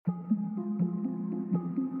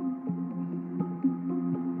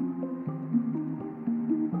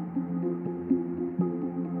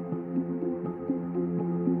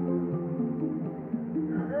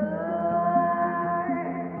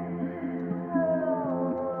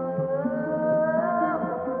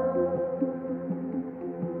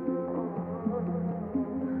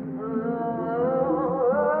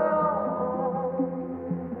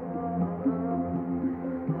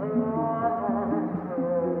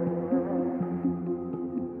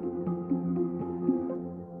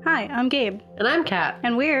Hi, I'm Gabe. And I'm Kat.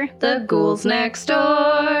 And we're the Ghouls Next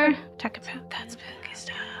Door. Talk about that spooky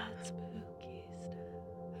stuff.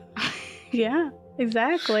 Yeah,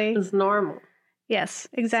 exactly. It's normal. Yes,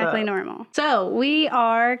 exactly normal. So we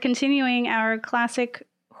are continuing our classic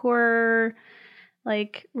horror,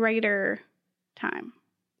 writer time.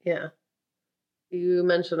 Yeah. You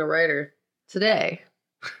mentioned a writer today.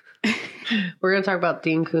 We're going to talk about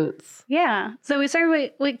Dean Koontz. Yeah. So we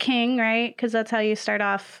started with King, right? Because that's how you start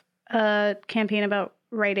off a campaign about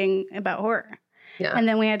writing about horror. Yeah. And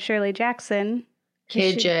then we had Shirley Jackson.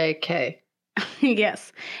 KJK.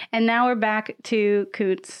 Yes. And now we're back to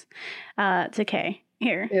Koontz, to K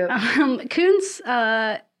here. Yep. Koontz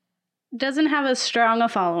doesn't have as strong a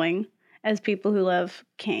following as people who love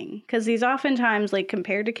King, because he's oftentimes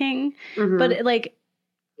compared to King, but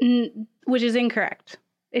which is incorrect.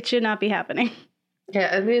 It should not be happening.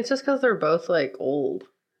 Yeah, I mean, it's just because they're both old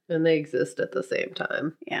and they exist at the same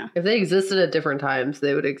time. Yeah. If they existed at different times,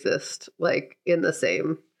 they would exist in the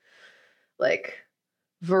same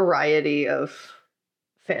variety of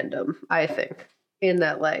fandom, I think. In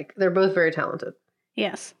that they're both very talented.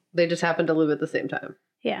 Yes. They just happen to live at the same time.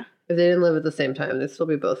 Yeah. If they didn't live at the same time, they'd still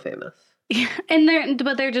be both famous. Yeah, and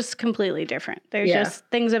they're just completely different. There's just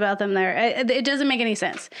things about them there. It doesn't make any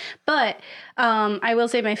sense. But I will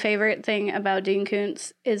say my favorite thing about Dean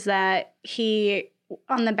Koontz is that he,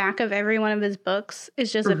 on the back of every one of his books,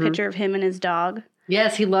 is just a picture of him and his dog.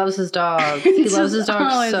 Yes, he loves his dog. He loves his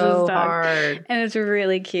dog so hard. And it's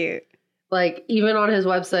really cute. Even on his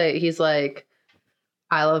website, he's like,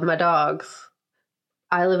 I love my dogs.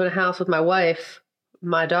 I live in a house with my wife,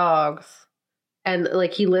 my dogs. And,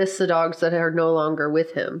 he lists the dogs that are no longer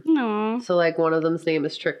with him. Aww. So, one of them's name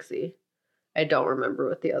is Trixie. I don't remember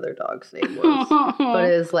what the other dog's name was. But it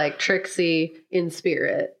is, Trixie in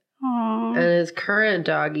spirit. Aww. And his current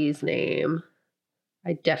doggy's name,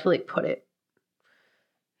 I definitely put it.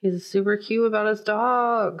 He's super cute about his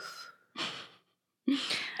dogs.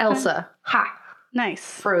 Elsa. Ha! Nice.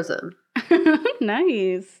 Frozen.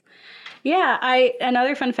 Nice. Yeah,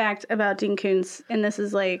 another fun fact about Dean Koontz, and this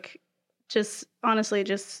is just honestly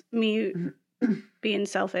just me being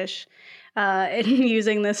selfish and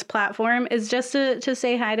using this platform, is just to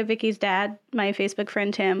say hi to Vicky's dad, my Facebook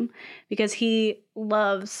friend Tim, because he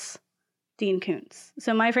loves Dean Koontz.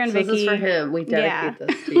 So my friend Vicky, this is for him. We dedicate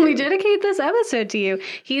this to you. We dedicate this episode to you.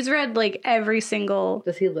 He's read every single.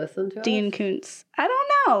 Does he listen to Dean us? Koontz? I don't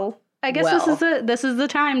know. I guess this is the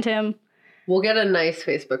time, Tim. We'll get a nice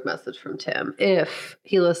Facebook message from Tim if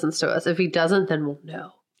he listens to us. If he doesn't, then we'll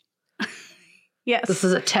know. Yes. This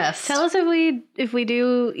is a test. Tell us if we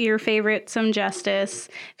do your favorite some justice.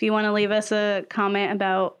 If you want to leave us a comment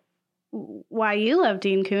about why you love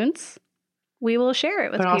Dean Koontz, we will share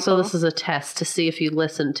it with people. But also this is a test to see if you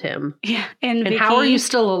listen, Tim. Yeah. And Vicky, how are you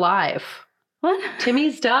still alive? What?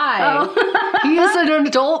 Timmy's died. Oh. He's an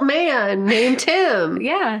adult man named Tim.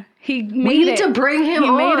 Yeah. We need to bring him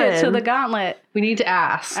on. He made it to the gauntlet. We need to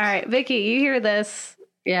ask. All right, Vicky, you hear this.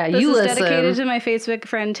 Yeah, you listen. This is dedicated to my Facebook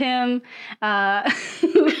friend Tim,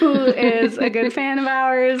 who is a good fan of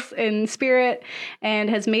ours in spirit and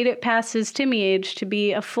has made it past his Timmy age to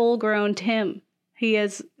be a full-grown Tim. He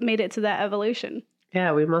has made it to that evolution.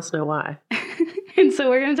 Yeah, we must know why. And so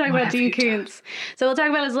we're going to talk about Dean Koontz. So we'll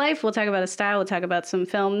talk about his life. We'll talk about his style. We'll talk about some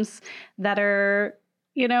films that are,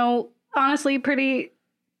 honestly pretty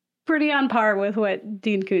on par with what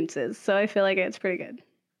Dean Koontz is. So I feel like it's pretty good.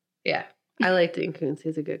 Yeah. I like Dean Koontz.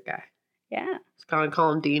 He's a good guy. Yeah. Just gonna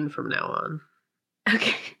call him Dean from now on.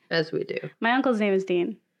 Okay. As we do. My uncle's name is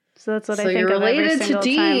Dean. So that's what I think you're of every related single to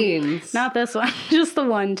Deans. time. Not this one. Just the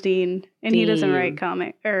one Dean. And he doesn't write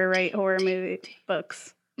write horror movie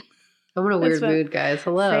books. I'm in a weird mood, guys.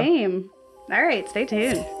 Hello. Same. All right. Stay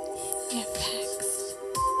tuned. Yeah, facts.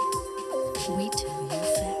 We tell you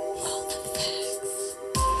facts. All the facts.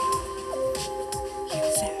 Yeah,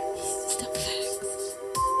 facts. Still facts.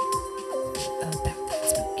 About that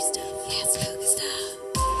spooky stuff. Yeah, spooky stuff.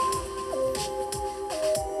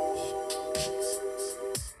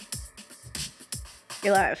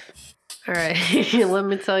 You're live. All right. Let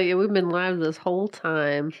me tell you, we've been live this whole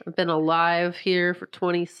time. I've been alive here for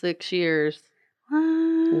 26 years.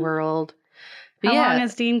 What? World. But How long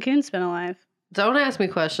has Dean Koontz been alive? Don't ask me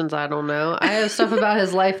questions I don't know. I have stuff about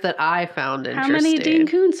his life that I found interesting. How many Dean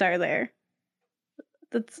Koontz are there?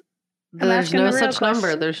 There's no such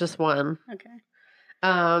number. There's just one.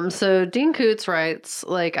 Okay. So Dean Koontz writes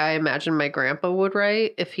I imagine my grandpa would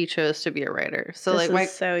write if he chose to be a writer. So this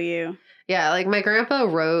is so you. Yeah, my grandpa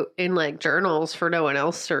wrote in journals for no one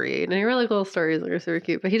else to read. And he wrote little stories that are super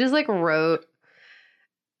cute. But he just wrote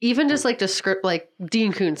even just to script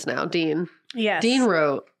Dean Koontz now. Dean. Yes. Dean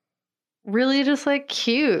wrote really just like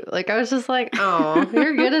cute. Like I was just like, oh,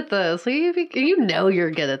 you're good at this. Like, you know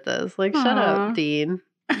you're good at this. Like shut Aw. up, Dean.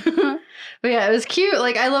 But yeah, it was cute.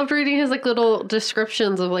 Like I loved reading his like little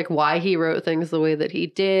descriptions of like why he wrote things the way that he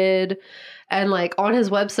did. And like on his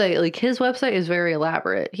website, like his website is very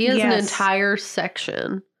elaborate. He has an Yes. entire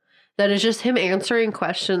section that is just him answering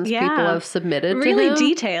questions people Yeah. have submitted Really to him.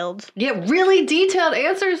 detailed. Yeah, really detailed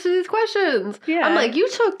answers to these questions. Yeah. I'm like, you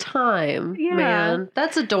took time, Yeah. man.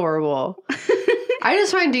 That's adorable. I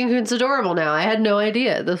just find Dean Koontz adorable now. I had no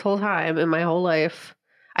idea this whole time in my whole life.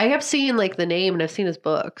 I kept seeing like the name and I've seen his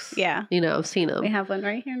books. Yeah. You know, I've seen them. We have one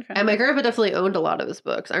right here in front And my of us. grandpa definitely owned a lot of his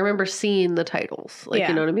books. I remember seeing the titles. Like, Yeah.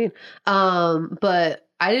 you know what I mean? But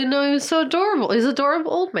I didn't know he was so adorable. He's an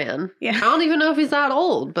adorable old man. Yeah. I don't even know if he's that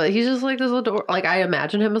old, but he's just like this adorable. Like, I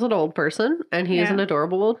imagine him as an old person, and he is Yeah. an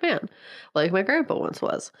adorable old man, like my grandpa once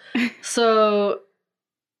was. So,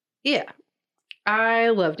 yeah. I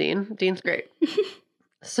love Dean. Dean's great.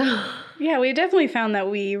 So, Yeah, we definitely found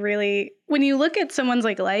that we really, when you look at someone's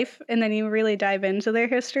like life and then you really dive into their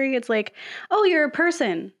history, it's like, oh, you're a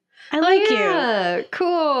person. I like you. yeah,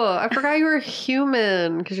 cool. I forgot you were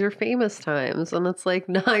human because you're famous times. And it's like,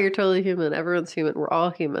 nah, you're totally human. Everyone's human. We're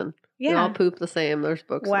all human. We all Yeah. poop the same. There's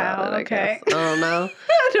books Wow, about it, okay. I guess. I don't know.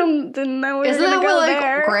 Didn't know we Isn't were that going to what go like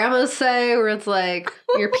there. grandmas say where it's like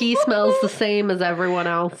your pee smells the same as everyone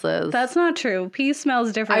else's? That's not true. Pee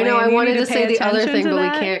smells different. I know. I and you wanted need to say pay the other attention thing, to but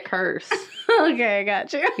that. we can't curse. Okay, I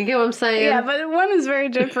got you. You get what I'm saying? Yeah, but one is very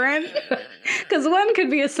different because one could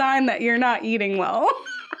be a sign that you're not eating well,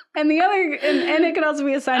 and the other, and it could also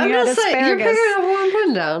be a sign I'm you had just saying, you're asparagus. picking up where I'm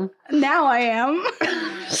putting down. Now I am.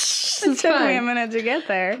 It's It took me fine. a minute to get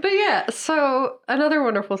there. But yeah, so another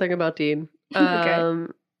wonderful thing about Dean. Okay.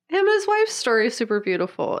 Him and his wife's story is super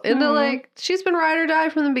beautiful. In the Mhm. like, she's been ride or die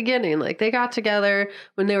from the beginning. Like they got together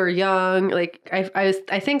when they were young. Like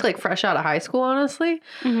I think like fresh out of high school, honestly.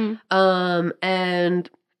 And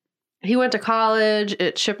he went to college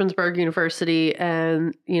at Shippensburg University,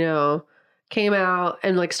 and you know came out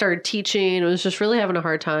and like started teaching. It was just really having a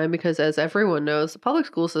hard time because, as everyone knows, the public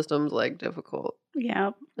school system's like difficult.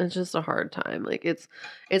 Yeah. It's just a hard time. Like it's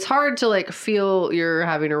hard to like feel you're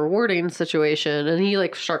having a rewarding situation, and he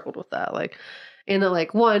like struggled with that. Like in that,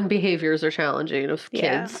 like one, behaviors are challenging of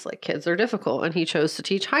Yeah. kids. Like kids are difficult, and he chose to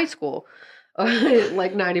teach high school.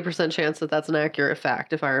 Like 90% chance that that's an accurate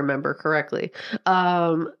fact, if I remember correctly.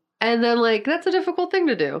 And then like that's a difficult thing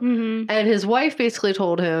to do. Mm-hmm. And his wife basically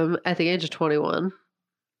told him at the age of 21,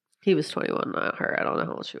 he was 21, not her. I don't know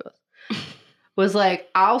how old she was like,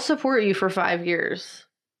 I'll support you for 5 years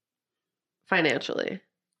financially.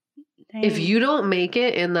 If you don't make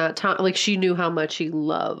it in that time, like she knew how much he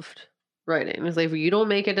loved writing. It was like, if you don't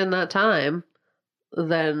make it in that time,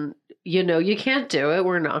 then you know you can't do it.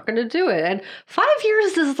 We're not going to do it. And 5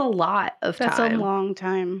 years is a lot of That's time. a long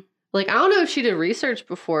time. Like I don't know if she did research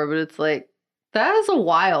before, but it's like that is a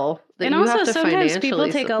while that And you also, have to sometimes people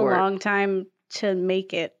financially take support. a long time to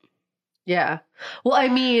make it. Yeah. Well, I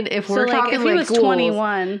mean, if So, we're like, talking if he like was goals,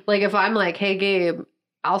 21, like if I'm like, hey, Gabe,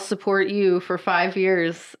 I'll support you for 5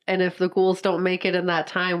 years, and if the ghouls don't make it in that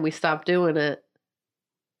time, we stop doing it.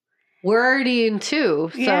 We're already in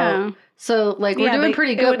 2, so yeah, like we're doing but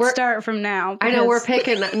pretty It good. would We're, start from now. I know we're because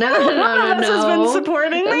picking. No, Ross has been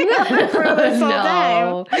supporting me for this whole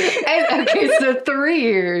No. And, okay, so 3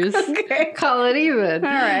 years. time. Okay. Call it even.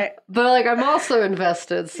 All right. But like I'm also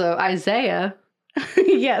invested. So Isaiah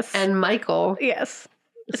Yes. and Michael yes.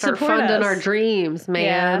 start Support funding us. our dreams,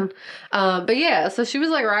 man. But yeah, so she was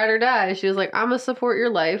like ride or die. She was like, I'm gonna support your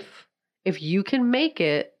life. If you can make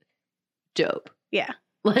it, dope. Yeah.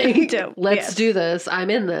 Like Dope, let's yes. do this.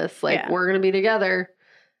 I'm in this. Like Yeah. we're gonna be together.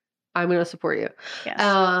 I'm gonna support you. Yes.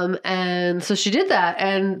 And so she did that.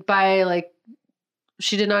 And by like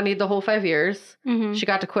she did not need the whole 5 years. Mhm. She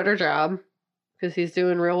got to quit her job because he's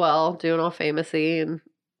doing real well, doing all famousy and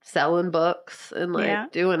selling books and like Yeah.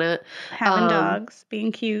 doing it. Having dogs,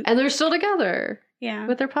 being cute. And they're still together Yeah.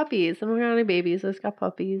 with their puppies. And we don't have any babies. They've got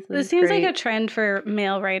puppies. and This it's seems like a great. trend for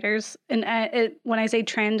male writers, and when I say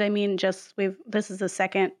trend, I mean just this is the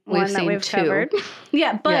second We've one that seen we've 2. covered.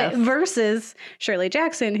 Yeah, but Yes. versus Shirley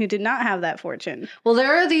Jackson, who did not have that fortune. Well,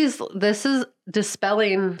 there are these. This is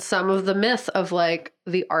dispelling some of the myth of like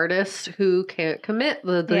the artist who can't commit,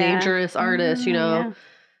 the Yeah. dangerous artist, you know, Yeah.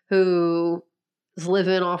 who is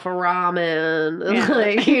living off of ramen and Yeah.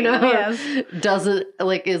 like, you know, Yes. doesn't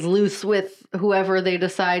like is loose with whoever they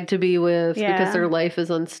decide to be with Yeah. because their life is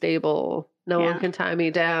unstable. No Yeah. one can tie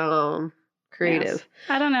me down. Creative. Yes.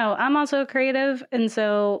 I don't know. I'm also creative, and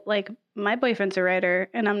so like my boyfriend's a writer,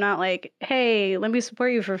 and I'm not like, hey, let me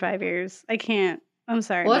support you for 5 years. I can't. I'm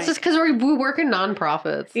sorry. Well, it's Mike. just because we work in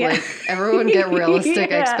nonprofits. Yeah. Like, everyone get realistic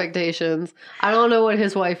Yeah. expectations. I don't know what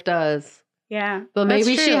his wife does. Yeah. But that's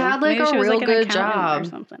maybe she true. had, like, Maybe a she was, real like, an good accountant job. or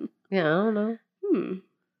something. Yeah, I don't know. Hmm.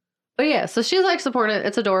 But yeah, so she's like supporting it.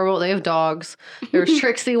 It's adorable. They have dogs. There was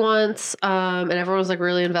Trixie once, and everyone was like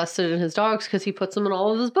really invested in his dogs because he puts them in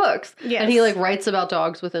all of his books. Yes. And he like writes about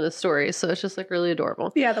dogs within his stories. So it's just like really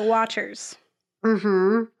adorable. Yeah, the Watchers.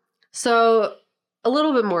 Mm-hmm. So a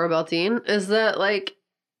little bit more about Dean is that like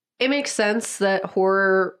it makes sense that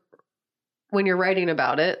horror, when you're writing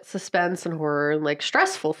about it, suspense and horror and like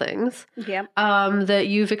stressful things, Yep. that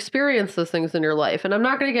you've experienced those things in your life. And I'm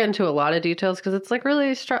not going to get into a lot of details because it's like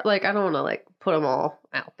really like I don't want to like put them all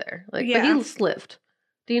out there. Like, but Yeah. he's lived.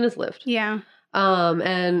 Dean has lived. Yeah.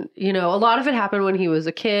 And you know, a lot of it happened when he was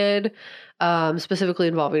a kid, specifically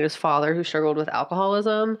involving his father who struggled with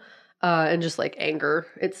alcoholism. And just like anger,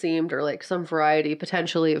 it seemed, or like some variety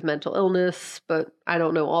potentially of mental illness, but I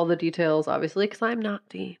don't know all the details, obviously, because I'm not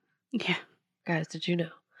Dean. Yeah. Guys, did you know?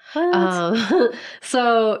 What?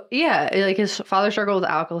 So yeah, like his father struggled with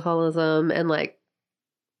alcoholism and like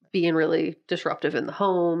being really disruptive in the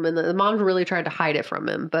home, and the mom really tried to hide it from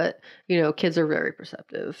him. But you know, kids are very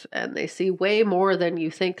perceptive, and they see way more than you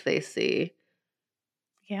think they see.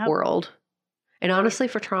 Yeah. World. And honestly,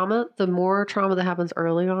 for trauma, the more trauma that happens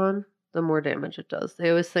early on, the more damage it does. They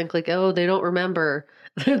always think like, oh, they don't remember.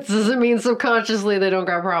 That doesn't mean subconsciously they don't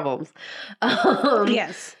got problems.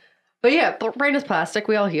 Yes. But yeah, brain is plastic.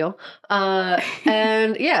 We all heal.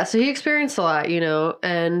 And yeah, so he experienced a lot, you know,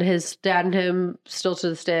 and his dad and him still to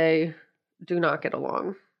this day do not get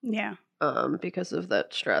along Yeah. because of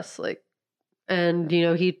that stress. Like, and you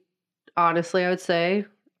know, he honestly, I would say,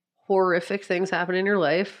 horrific things happen in your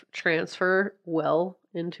life transfer well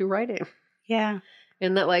into writing. Yeah.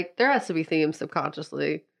 And that like there has to be themes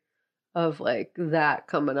subconsciously of like that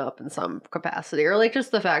coming up in some capacity, or like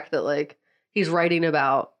just the fact that like he's writing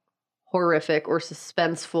about horrific or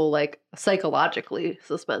suspenseful, like psychologically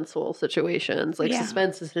suspenseful situations. Like Yeah.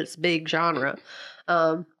 suspense is his big genre.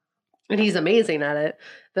 And he's amazing at it.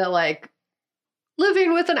 That like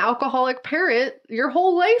living with an alcoholic parent, your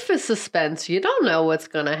whole life is suspense. You don't know what's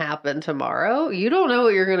going to happen tomorrow. You don't know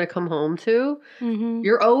what you're going to come home to. Mm-hmm.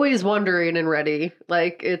 You're always wondering and ready.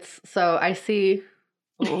 Like it's so I see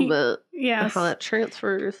a little bit Yes. how that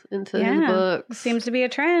transfers into his Yeah. books. Seems to be a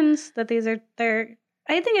trend that they're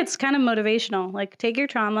I think it's kind of motivational. Like take your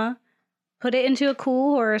trauma, put it into a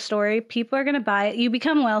cool horror story. People are going to buy it. You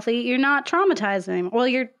become wealthy. You're not traumatized anymore. Well,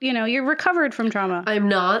 you're recovered from trauma. I'm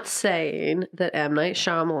not saying that M. Night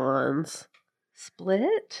Shyamalan's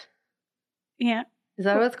Split? Yeah. Is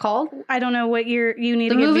that what it's called? I don't know what you need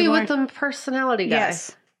The to give me movie more. with the personality guy.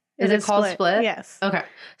 Yes. Is it called Split? Yes. Okay.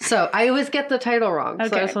 So I always get the title wrong. So I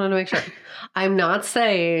Okay. just wanted to make sure. I'm not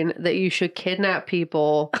saying that you should kidnap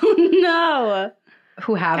people No.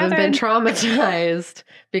 who haven't been traumatized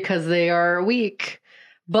because they are weak.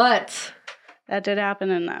 But That did happen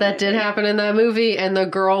in that. that did movie. happen in that movie. And the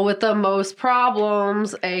girl with the most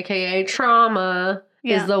problems, aka trauma,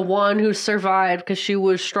 Yeah. is the one who survived because she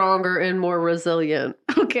was stronger and more resilient.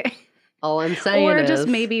 Okay. All I'm saying Or is, just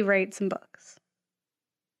maybe write some books.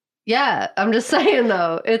 yeah, I'm just saying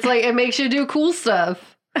though. It's like it makes you do cool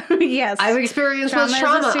stuff. Yes. I've experienced Trauma with is a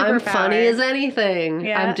trauma. I'm superpower. funny as anything.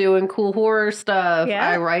 Yeah. I'm doing cool horror stuff. Yeah.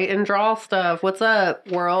 I write and draw stuff. What's up,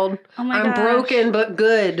 world? Oh my I'm gosh. broken but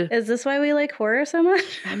good. Is this why we like horror so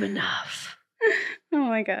much? I'm enough. Oh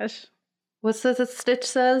my gosh. What's this that Stitch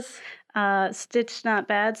says? Stitch not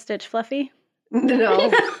bad, Stitch fluffy. No.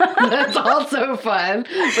 That's also fun.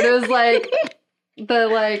 But it was like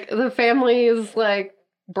the family is like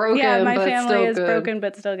broken Yeah, my but family still is good. broken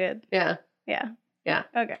but still good. Yeah. Yeah. Yeah.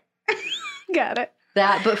 Okay. Got it.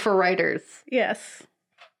 That but for writers. Yes.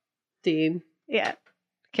 Dean. Yeah.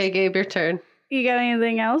 Okay, Gabe, your turn. You got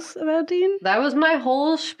anything else about Dean? That was my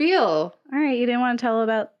whole spiel. All right. You didn't want to tell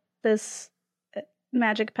about this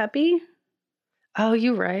magic puppy? Oh,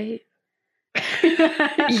 you right.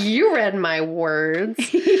 You read my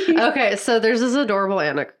words. Okay, so there's this adorable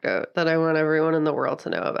anecdote that I want everyone in the world to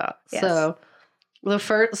know about. Yes.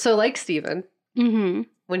 So like Stephen, Mm-hmm.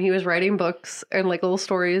 when he was writing books and like little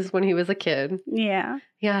stories when he was a kid, Yeah.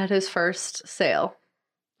 he had his first sale.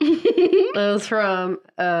 It was from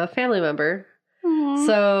a family member. Aw.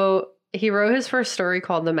 So he wrote his first story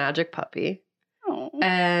called The Magic Puppy. Aw.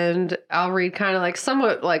 And I'll read kind of like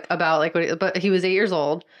somewhat like about like but he was 8 years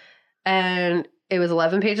old and it was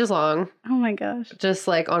 11 pages long, Oh my gosh. just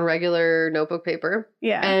like on regular notebook paper.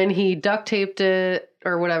 Yeah. And he duct taped it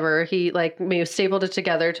or whatever. He like maybe stapled it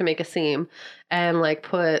together to make a seam and like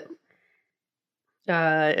put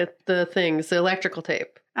the electrical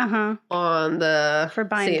tape on the For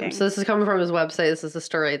binding. seam. So this is coming from his website. This is a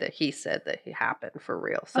story that he said that he happened for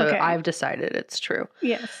real. So Okay. I've decided it's true.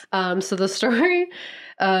 Yes. So the story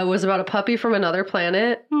was about a puppy from another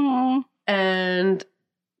planet, Oh. and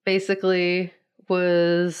basically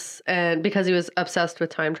because he was obsessed with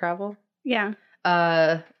time travel. Yeah.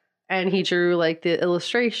 And he drew like the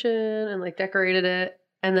illustration and like decorated it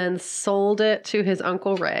and then sold it to his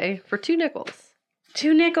Uncle Ray for 2 nickels.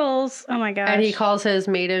 2 nickels. Oh my gosh. And he calls his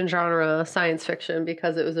maiden genre science fiction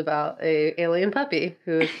because it was about a alien puppy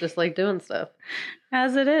who was just like doing stuff.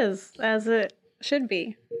 As it is. As it should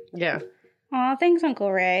be. Yeah. Aw, thanks,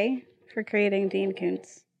 Uncle Ray, for creating Dean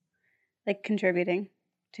Koontz. Like, contributing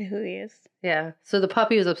to who he is. Yeah. So the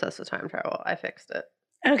puppy was obsessed with time travel. I fixed it.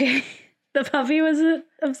 Okay. The puppy was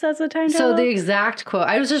obsessed with time travel? So the exact quote,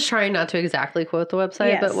 I was just trying not to exactly quote the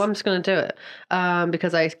website, but Yes. I'm just going to do it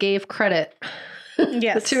because I gave credit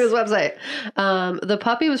Yes. to his website. The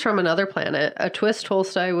puppy was from another planet, a twist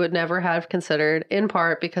Tolstoy would never have considered, in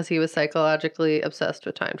part because he was psychologically obsessed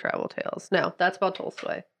with time travel tales. No, that's about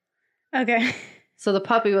Tolstoy. Okay. So the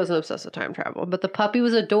puppy wasn't obsessed with time travel, but the puppy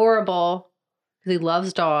was adorable because he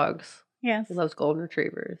loves dogs. Yes. He loves golden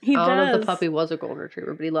retrievers. He I don't know if does. the puppy was a golden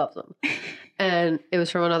retriever, but he loves them. And it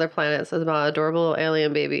was from another planet, so it's about an adorable little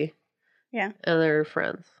alien baby. Yeah. And they're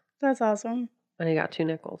friends. That's awesome. And he got 2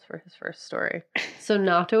 nickels for his first story. So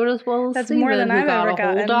not doing as well as That's Steven, more than who I've got ever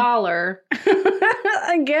a whole gotten.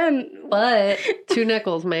 $1. Again, But 2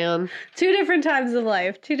 nickels, man. 2 different types of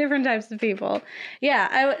life, 2 different types of people.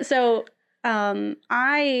 Yeah.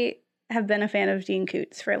 I have been a fan of Dean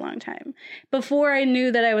Koontz for a long time before I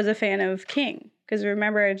knew that I was a fan of King. Because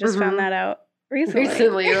remember, I just found that out recently.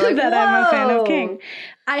 Recently, you're like, that I'm a fan of "Whoa, King.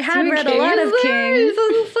 I had Stephen read King a lot is of there? King. This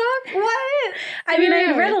doesn't suck. What? I mean, I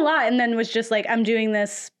Weird. read a lot and then was just like, I'm doing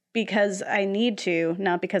this because I need to,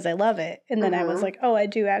 not because I love it. And then I was like, oh, I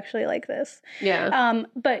do actually like this. Yeah.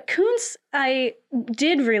 But Koontz, I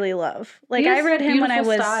did really love. Like, He I has read him when I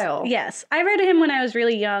beautiful was style. yes, I read him when I was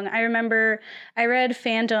really young. I remember I read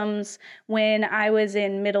Phantoms when I was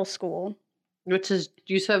in middle school. Which is,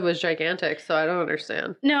 you said was gigantic, so I don't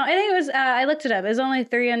understand. No, I think it was. I looked it up. It was only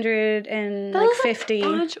 350.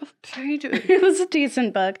 bunch of pages. It was a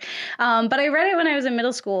decent book, but I read it when I was in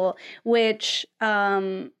middle school, which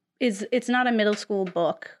it's not a middle school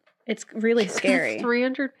book. It's really scary. It's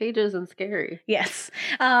 300 pages and scary. Yes.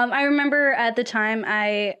 I remember at the time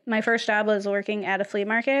my first job was working at a flea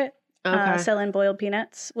market, Okay. selling boiled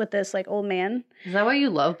peanuts with this like old man. Is that why you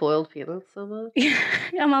love boiled peanuts so much?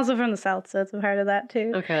 I'm also from the South, so it's a part of that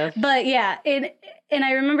too. Okay. But yeah, and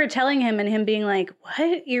I remember telling him and him being like,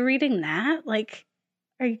 "What? You're reading that? Like,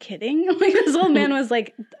 are you kidding?" Like this old man was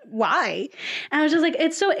like, "Why?" And I was just like,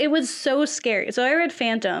 it was so scary. So I read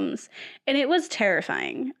Phantoms and it was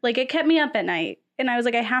terrifying. Like it kept me up at night and I was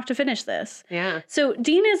like, I have to finish this. Yeah. So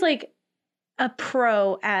Dean is like a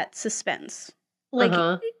pro at suspense.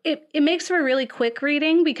 Like it makes for really quick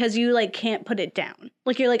reading because you like can't put it down.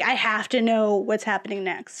 Like you're like, I have to know what's happening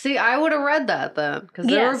next. See, I would have read that then because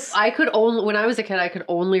Yes. I could only when I was a kid I could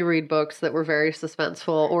only read books that were very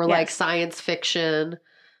suspenseful or like Yes. science fiction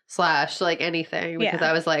 / like anything because Yeah.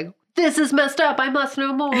 I was like, this is messed up. I must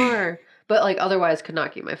know more. But like otherwise, could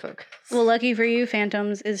not keep my focus. Well, lucky for you,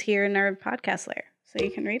 Phantoms is here in our podcast layer, so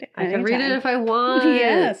you can read it. I can read it if I want.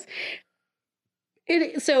 Yes.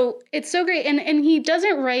 It's so great, and he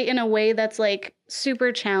doesn't write in a way that's like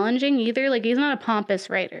super challenging either. Like he's not a pompous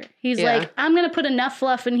writer. He's Yeah. like, I'm gonna put enough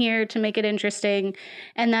fluff in here to make it interesting,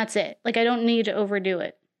 and that's it. Like I don't need to overdo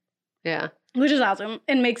it, Yeah. which is awesome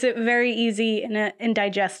and makes it very easy and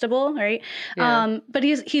digestible, right? Yeah. But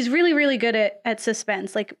he's really, really good at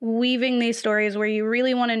suspense, like weaving these stories where you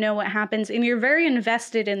really want to know what happens and you're very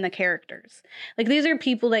invested in the characters. Like these are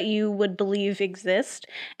people that you would believe exist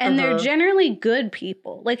and they're generally good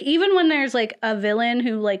people. Like even when there's like a villain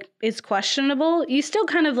who like is questionable, you still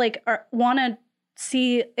kind of like want to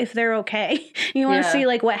see if they're okay. You want to Yeah. see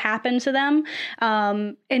like what happened to them.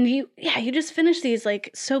 And you just finish these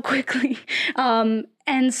like so quickly.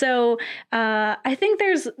 And so I think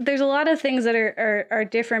there's a lot of things that are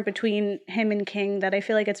different between him and King that I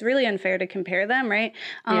feel like it's really unfair to compare them, right?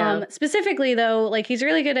 Yeah. Specifically though, like he's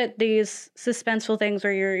really good at these suspenseful things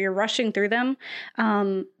where you're rushing through them.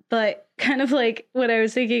 But kind of like what I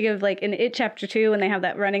was thinking of, like in It Chapter 2, when they have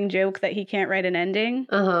that running joke that he can't write an ending.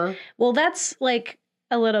 Well, that's like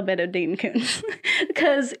a little bit of Dean Koontz.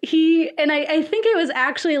 Because I think it was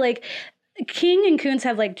actually like King and Koontz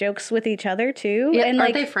have like jokes with each other too. Yeah. And Are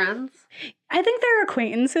like, they friends? I think they're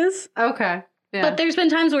acquaintances. Okay. Yeah. But there's been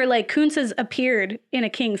times where like Kuntz has appeared in a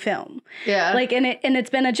King film. Yeah. Like, and it's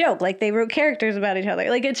been a joke. Like, they wrote characters about each other.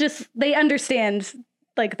 Like, it's just, they understand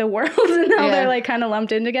like the world and how they're like kind of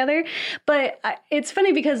lumped in together. But it's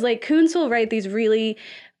funny because like Kuntz will write these really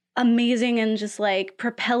amazing and just like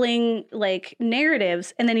propelling like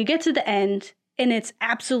narratives, and then you get to the end and it's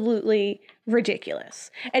absolutely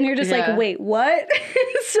ridiculous, and you're just like, wait, what?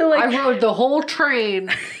 So like, I rode the whole train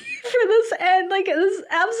for this end, like, this is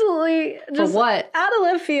absolutely just for what? out of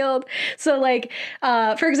left field. So like,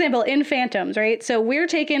 for example, in Phantoms, right? So we're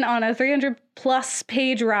taken on a 300+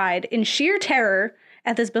 page ride in sheer terror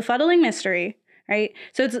at this befuddling mystery, right?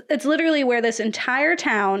 So it's literally where this entire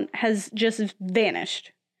town has just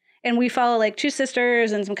vanished. And we follow like two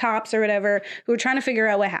sisters and some cops or whatever who are trying to figure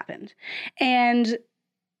out what happened. And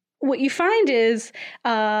what you find is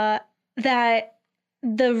that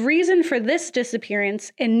the reason for this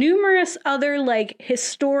disappearance and numerous other like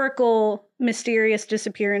historical mysterious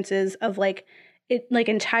disappearances of like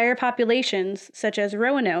entire populations, such as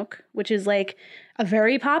Roanoke, which is like a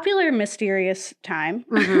very popular mysterious time,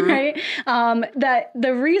 right? That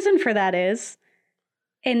the reason for that is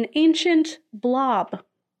an ancient blob.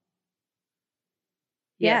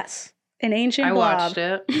 Yes. An ancient blob. I watched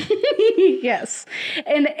it. Yes.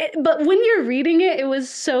 But when you're reading it, it was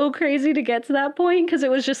so crazy to get to that point, because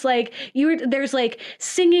it was just like there's like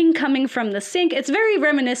singing coming from the sink. It's very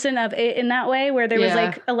reminiscent of it in that way, where there was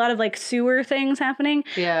like a lot of like sewer things happening.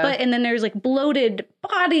 Yeah. And then there's like bloated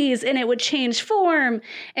bodies, and it would change form,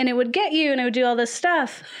 and it would get you, and it would do all this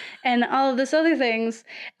stuff and all of this other things.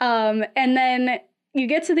 And then you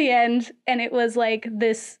get to the end, and it was like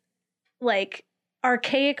this like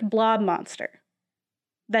archaic blob monster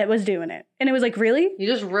that was doing it. And it was like, really? You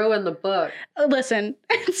just ruined the book. Listen,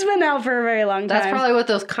 it's been out for a very long time. That's probably what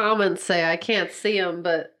those comments say. I can't see them,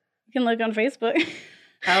 but... You can look on Facebook.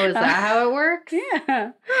 Oh, is that how it works?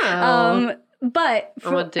 Yeah. Oh. But...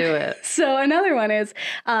 I'm going to do it. So another one is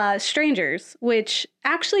Strangers, which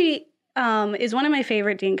actually is one of my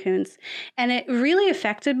favorite Dean Koontz. And it really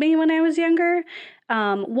affected me when I was younger.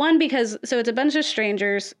 One, because so it's a bunch of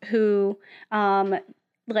strangers who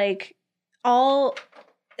like all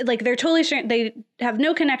like they're totally they have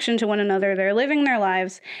no connection to one another. They're living their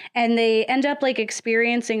lives, and they end up like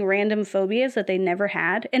experiencing random phobias that they never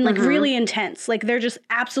had, and like really intense. Like they're just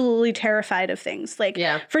absolutely terrified of things, like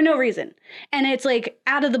for no reason. And it's like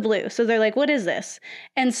out of the blue. So they're like, what is this?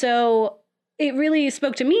 And so it really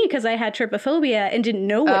spoke to me because I had trypophobia and didn't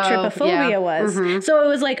know what trypophobia was. So it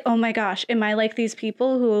was like, oh my gosh, am I like these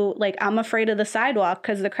people who like, I'm afraid of the sidewalk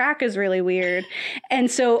because the crack is really weird.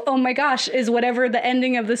 And so, oh my gosh, is whatever the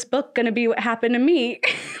ending of this book going to be what happened to me?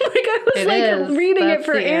 Like I was reading it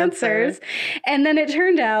for answers. And then it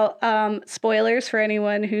turned out, spoilers for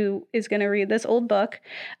anyone who is going to read this old book,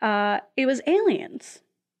 it was aliens.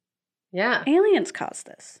 Yeah. Aliens caused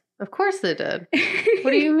this. Of course they did.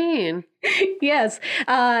 What do you mean? Yes.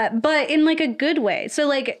 But in like a good way.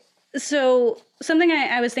 So something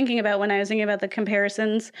I was thinking about when I was thinking about the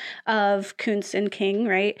comparisons of Koontz and King,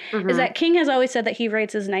 right? Is that King has always said that he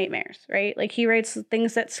writes his nightmares, right? Like he writes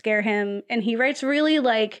things that scare him, and he writes really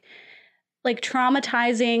like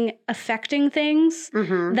traumatizing, affecting things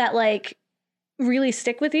that like really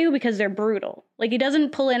stick with you because they're brutal. Like he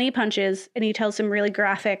doesn't pull any punches, and he tells some really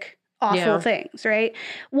graphic, awful things, right?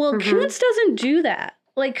 Well, Koontz doesn't do that.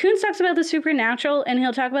 Like Koontz talks about the supernatural, and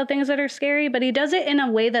he'll talk about things that are scary, but he does it in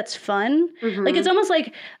a way that's fun. Like it's almost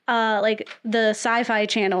like the Sci-Fi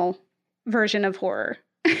Channel version of horror.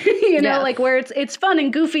 You know, like where it's fun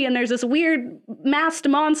and goofy, and there's this weird masked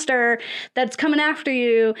monster that's coming after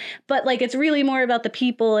you, but like it's really more about the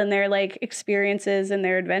people and their like experiences and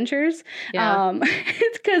their adventures.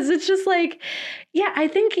 Because it's just like, I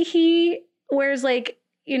think whereas like,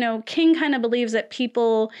 you know, King kind of believes that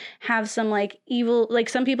people have some like evil, like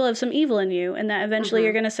some people have some evil in you, and that eventually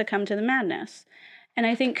you're going to succumb to the madness. And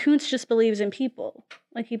I think Koontz just believes in people.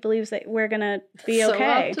 Like he believes that we're going to be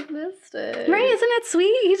okay. So optimistic. Right? Isn't it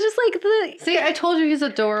sweet? He's just like See, I told you he's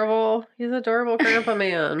adorable. He's adorable grandpa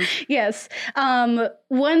man. Yes.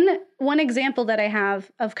 One example that I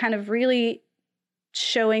have of kind of really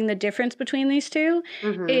showing the difference between these two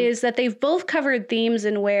is that they've both covered themes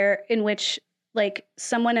in which like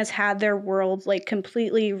someone has had their world like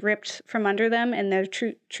completely ripped from under them, and their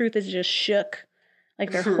truth is just shook.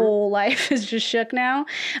 Like their whole life is just shook now.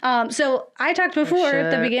 So I talked before at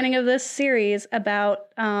the beginning of this series about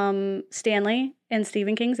Stanley and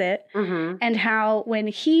Stephen King's It, and how when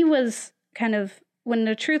the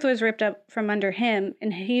truth was ripped up from under him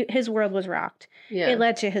and his world was rocked, it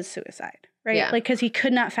led to his suicide. Right? Yeah. Like, because he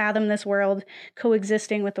could not fathom this world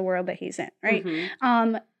coexisting with the world that he's in. Right?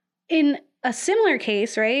 a similar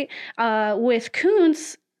case, right? With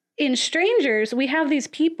Kuntz in Strangers, we have these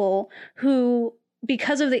people who,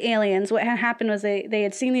 because of the aliens, what had happened was they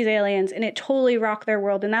had seen these aliens and it totally rocked their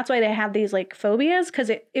world. And that's why they have these like phobias,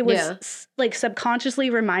 because it was like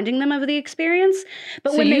subconsciously reminding them of the experience.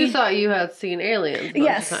 But So when you they thought you had seen aliens? a bunch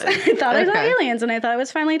Yes, of I times. thought I saw Okay. aliens, and I thought it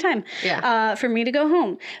was finally time Yeah. for me to go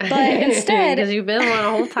home. But instead, because you've been one the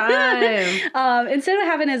whole time. instead what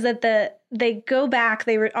happened is that they go back.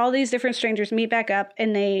 All these different strangers meet back up,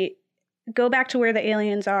 and they go back to where the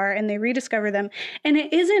aliens are, and they rediscover them. And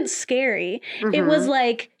it isn't scary. It was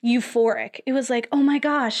like euphoric. It was like, oh my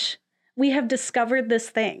gosh, we have discovered this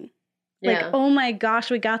thing. Like, Yeah. oh my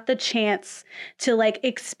gosh, we got the chance to like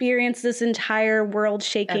experience this entire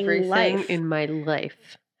world-shaking Everything life. in my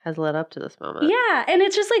life has led up to this moment. Yeah, and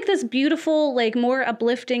it's just like this beautiful, like more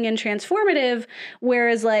uplifting and transformative,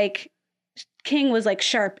 whereas like King was like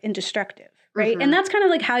sharp and destructive, right? Mhm. And that's kind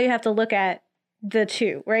of like how you have to look at the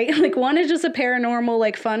two, right? Like one is just a paranormal,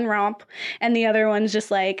 like fun romp, and the other one's just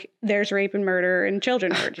like there's rape and murder and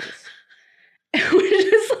children orgies. Which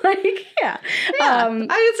is like, yeah. Yeah, I can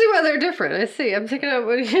see why they're different. I see. I'm picking up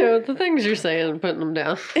the things you're saying and putting them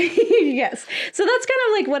down. Yes. So that's kind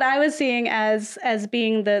of like what I was seeing as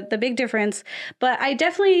being the big difference. But I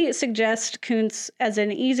definitely suggest Kuntz as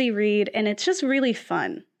an easy read, and it's just really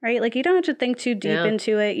fun, right? Like you don't have to think too deep Yeah.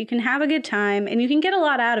 into it. You can have a good time, and you can get a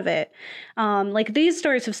lot out of it. Like these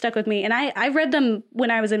stories have stuck with me, and I read them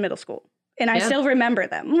when I was in middle school, and I Yeah. still remember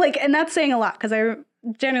them. Like, and that's saying a lot because I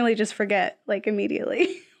generally just forget like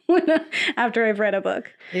immediately after I've read a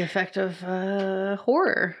book. The effect of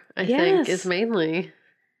horror, I Yes. think, is mainly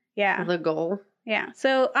Yeah. the goal. Yeah.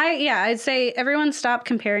 So I'd say everyone stop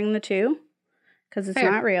comparing the two because it's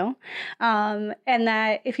Fair. not real. And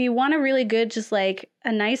that if you want a really good, just like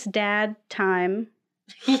a nice dad time,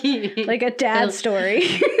 like a dad story,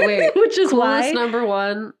 Wait, which is coolest why number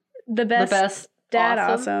one, the the best dad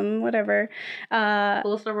awesome, whatever.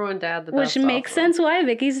 Coolest number one dad, the Which best makes awesome. sense why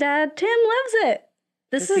Vicky's dad, Tim, loves it.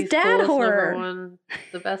 This is He's dad coolest horror. Number one,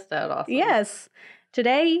 the best dad awesome. Yes.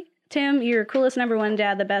 Today, Tim, you're coolest number one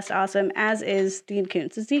dad, the best awesome, as is Dean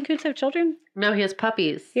Kuntz. Does Dean Kuntz have children? No, he has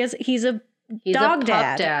puppies. He's a He's dog a pup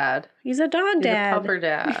dad. dad. He's a dog He's dad. a pupper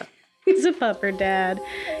dad. He's a pupper dad.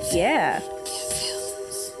 Yeah.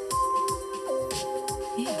 Films.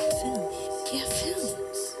 Yeah, films. Yeah,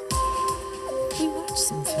 films. We watch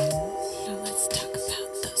some films. Now let's talk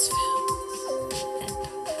about those films. And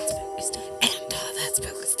all that spooky stuff. And all that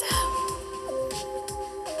spooky stuff.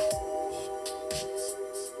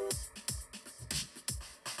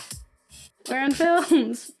 We're on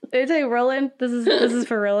films. I'd say Roland. This is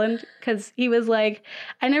for Roland because he was like,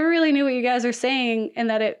 I never really knew what you guys are saying, and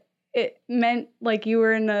that it meant like you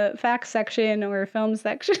were in the facts section or film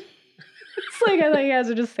section. It's like I thought you guys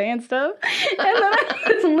were just saying stuff, and then I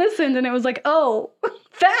just listened, and it was like, oh,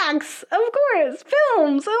 facts, of course,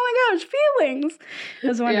 films. Oh my gosh, feelings. It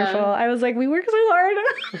was wonderful. Yeah. I was like, we work so hard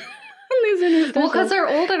on these interstitials. Well, because our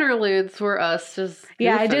old interludes were us just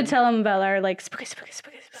Yeah, I goofing. did tell him about our like spooky,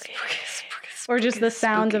 or just the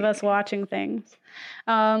sounds of spooky. us watching things.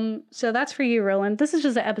 So that's for you, Roland. This is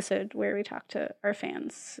just an episode where we talk to our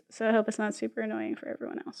fans. So I hope it's not super annoying for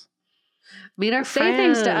everyone else. Meet our Say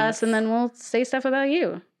things to friends. us, and then we'll say stuff about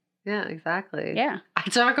you. Yeah, exactly. Yeah, I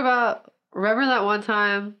talk about, remember that one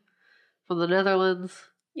time from the Netherlands?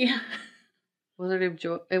 yeah. What was her name?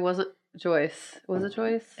 It wasn't Joyce. Was it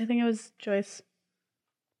Joyce? I think it was Joyce.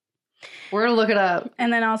 We're going to look it up.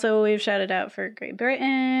 And then also we've shouted out for Great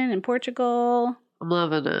Britain and Portugal. I'm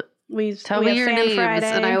loving it. we Tell me have your Fan names Friday.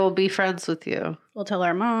 and I will be friends with you. We'll tell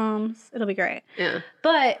our moms. It'll be great. Yeah.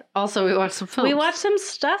 But Also, we watched some films. we watched some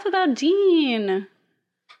stuff about Dean.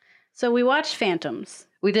 So we watched Phantoms.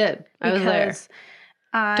 We did. I was there. Because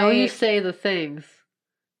Don't you say the things.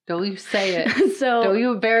 Don't you say it. So Don't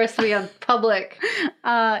you embarrass me on public.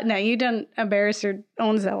 no, you don't embarrass your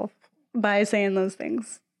own self by saying those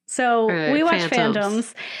things. So Right, we watched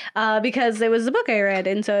Phantoms. because it was a book I read,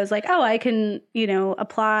 and so I was like, oh, I can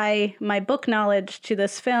apply my book knowledge to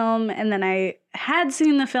this film. And then I had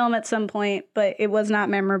seen the film at some point, but it was not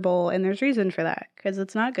memorable, and there's reason for that because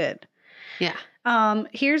it's not good. Yeah.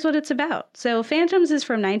 Here's what it's about. So Phantoms is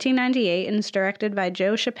from 1998 and it's directed by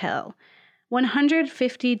Joe Chappelle.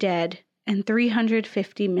 150 dead and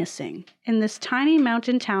 350 missing in this tiny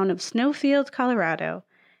mountain town of Snowfield, Colorado.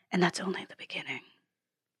 And that's only the beginning.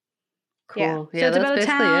 Cool. Yeah. So it's about a that's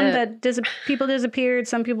town basically it. that people disappeared.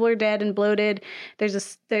 Some people are dead and bloated.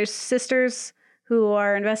 There's sisters who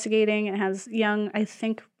are investigating. It has young, I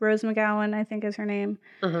think Rose McGowan, I think is her name.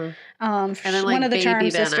 Uh-huh. And then one of the baby Charm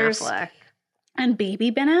Ben sisters. Affleck. And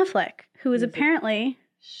baby Ben Affleck, who is He's a- apparently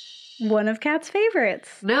one of Kat's favorites.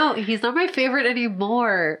 No, he's not my favorite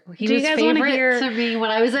anymore. He Do you was guys wanna favorite hear- to me when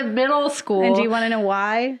I was in middle school. And do you want to know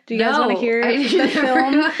why? Do you guys want to No, hear I the never-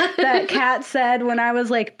 film that Kat said when I was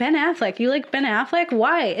like, Ben Affleck, you like Ben Affleck?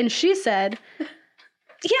 Why? And she said,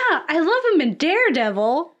 yeah, I love him in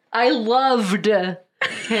Daredevil. I loved him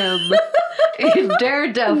in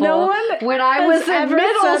Daredevil No one when I has was in ever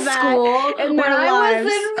middle said that school. in When their I lives.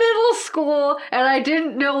 was in middle school and I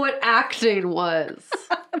didn't know what acting was.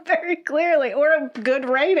 Very clearly. Or a good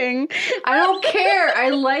writing. I don't care. I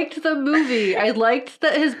liked the movie. I liked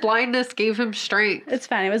that his blindness gave him strength. It's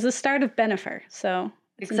fine. It was the start of Bennifer, so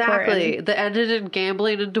it's Exactly. important. That ended in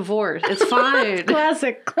gambling and divorce. It's fine.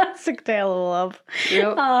 Classic tale of love.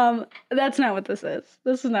 Yep. That's not what this is.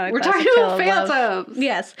 This is not a We're classic talking tale about of love. phantoms.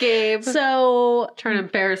 Yes. Gabe. So Trying to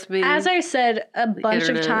embarrass me. as I said a bunch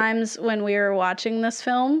internet. of times when we were watching this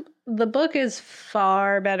film, the book is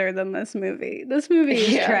far better than this movie. This movie is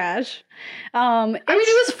Yeah. trash. I mean,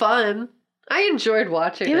 it was fun. I enjoyed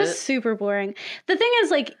watching it. It was super boring. The thing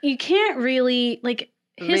is, like, you can't really like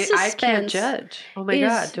his suspense. I can't judge. Oh my is-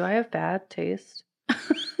 god, do I have bad taste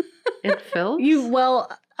in films?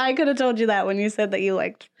 I could have told you that when you said that you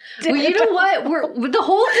liked. Well, you know what? We're the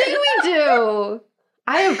whole thing we do.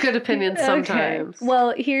 I have good opinions sometimes. Okay.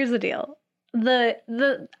 Well, here's the deal.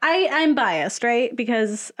 I'm biased, right?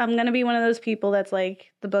 Because I'm gonna be one of those people that's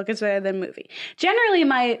like the book is better than movie. Generally,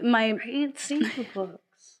 my I ain't seen the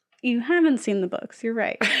books. you haven't seen the books. You're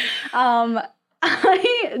right.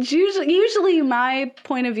 I usually my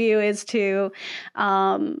point of view is to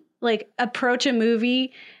like approach a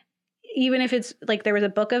movie. Even if it's like there was a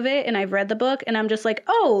book of it and I've read the book and I'm just like,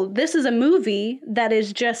 oh, this is a movie that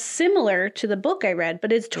is just similar to the book I read,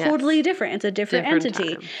 but it's totally Yes. different. It's a different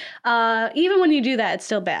entity. time. Even when you do that, it's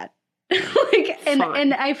still bad.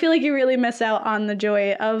 and I feel like you really miss out on the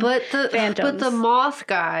joy of But the Phantoms. moth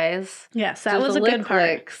guys. yes, that was just a good lick part.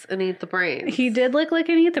 licks and eat the brains. He did lick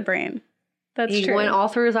and eat the brain. That's He true. went all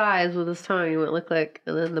through his eyes with his tongue. He went lick,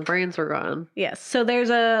 and then the brains were gone. Yes. So there's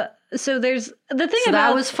the thing So about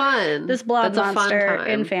that was fun. this blob That's a fun monster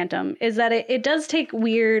in time. Phantom is that it does take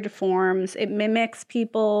weird forms. It mimics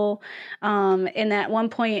people. And at one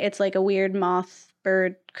point it's like a weird moth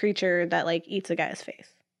bird creature that like eats a guy's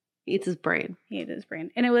face. Eats his brain. He ate his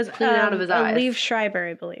brain. And it was Clean out of his eyes. Liev Schreiber,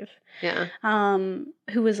 I believe. Yeah.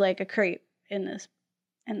 Who was like a creep in this.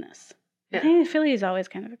 Yeah. I feel like he's always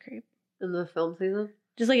kind of a creep. In the film season.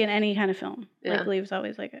 Just like in any kind of film. Yeah. Like Liev's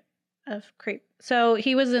always like a creep. So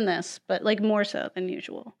he was in this, but like more so than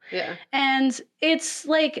usual. Yeah. And it's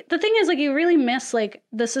like the thing is like you really miss like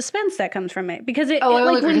the suspense that comes from it because Oh,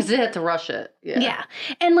 like because they had to rush it. Yeah. yeah.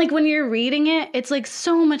 And like when you're reading it, it's like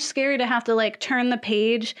so much scary to have to like turn the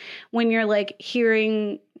page when you're like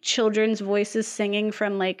hearing children's voices singing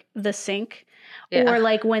from like the sink. Yeah. Or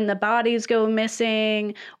like when the bodies go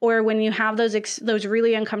missing, or when you have those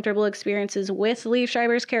really uncomfortable experiences with Liev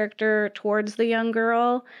Schreiber's character towards the young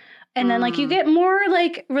girl, and then like you get more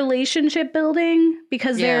like relationship building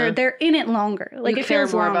because Yeah. they're in it longer. Like you it care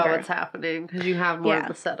feels more longer. about what's happening because you have more Yeah. of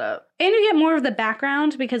the setup. And you get more of the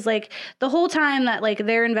background because like the whole time that like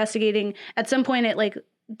they're investigating, at some point it like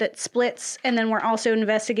that splits, and then we're also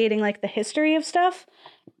investigating like the history of stuff.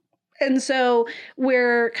 And so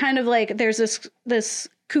we're kind of like there's this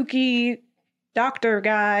kooky doctor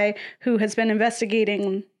guy who has been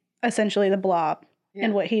investigating essentially the blob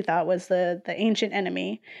and what he thought was the ancient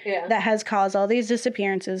enemy Yeah. that has caused all these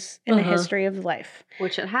disappearances in the Uh-huh. history of life.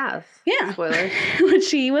 Which it has. Yeah. Spoilers. Which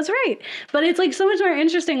he was right. But it's like so much more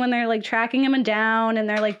interesting when they're like tracking him down and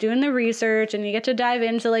they're like doing the research and you get to dive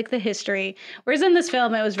into like the history. Whereas in this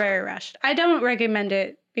film, it was very rushed. I don't recommend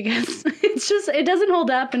it because it's just, it doesn't hold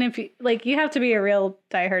up. And if you like, you have to be a real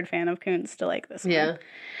diehard fan of Koontz to like this one. Yeah.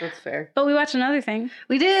 That's fair. But we watched another thing.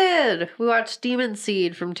 We did. We watched Demon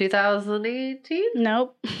Seed from 2018.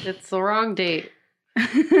 Nope. It's the wrong date.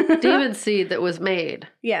 Demon Seed that was made.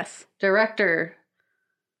 Yes. Director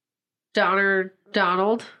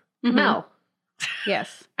Donald Mhm. Mel.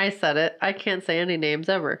 Yes. I said it. I can't say any names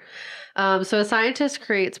ever. So a scientist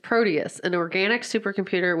creates Proteus, an organic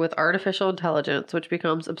supercomputer with artificial intelligence, which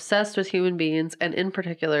becomes obsessed with human beings and in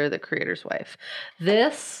particular the creator's wife.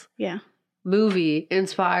 This Yeah. movie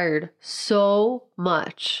inspired so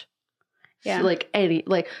much. Yeah.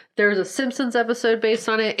 There's a Simpsons episode based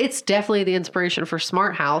on it. It's definitely the inspiration for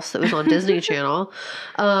Smart House that was on Disney Channel.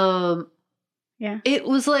 Yeah. It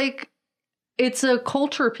was like, it's a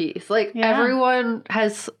culture piece. Like Yeah. everyone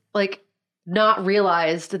has like not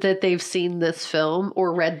realized that they've seen this film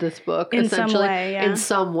or read this book In some essentially way, yeah. in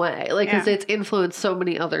some way. Like, because Yeah. it's influenced so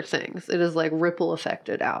many other things. It is like ripple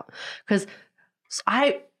affected out. Because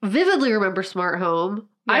I vividly remember Smart Home.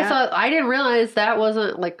 Yeah. I didn't realize that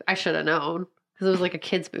wasn't like, I should have known. Because it was like a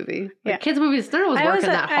kid's movie. Yeah. Like, kids' movies, they're always working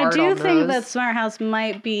that hard I do on think those. that Smart House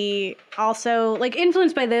might be also like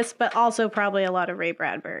influenced by this, but also probably a lot of Ray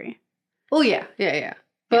Bradbury Oh, yeah.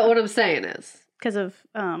 But what I'm saying is, because of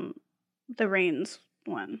the Rains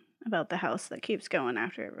one about the house that keeps going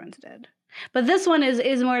after everyone's dead. But this one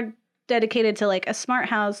is more dedicated to like a smart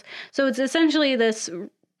house. So it's essentially this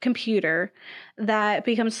computer that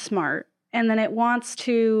becomes smart, and then it wants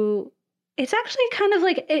to. It's actually kind of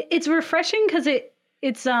like it's refreshing because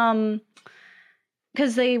it's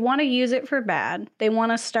because they want to use it for bad. They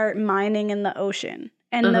want to start mining in the ocean,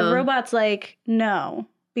 and the robot's like, no,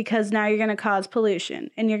 because now you're going to cause pollution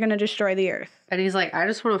and you're going to destroy the earth. and he's like, I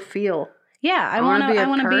just want to feel. Yeah, I want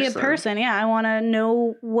to be a person. person. Yeah, I want to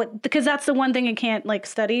know what, because that's the one thing it can't like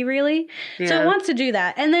study really. So Yeah. it wants to do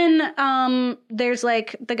that. And then there's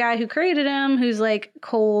like the guy who created him who's like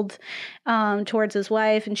cold towards his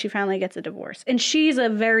wife, and she finally gets a divorce. And she's a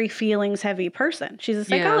very feelings heavy person. She's a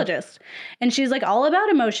psychologist. And she's like all about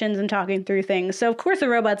emotions and talking through things. So of course the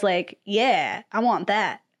robot's like, yeah, I want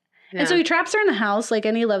that. And so he traps her in the house like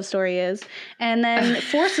any love story is, and then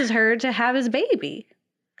forces her to have his baby.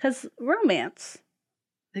 Because romance.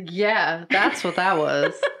 Yeah, that's what that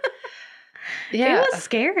was. Yeah. It was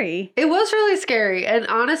scary. It was really scary. And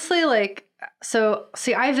honestly, like, so,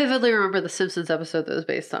 see, I vividly remember the Simpsons episode that was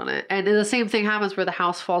based on it. And the same thing happens where the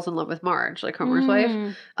house falls in love with Marge, like Homer's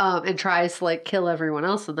wife, and tries to, like, kill everyone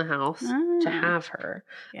else in the house to have her.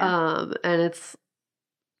 Yeah. And it's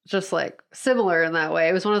just, like, similar in that way.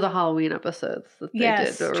 It was one of the Halloween episodes that they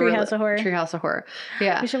Yes, did. Treehouse of Horror. Treehouse of Horror.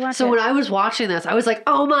 Yeah. We should watch So it. when I was watching this, I was like,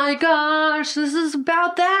 oh my gosh, this is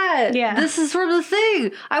about that. Yeah. This is from the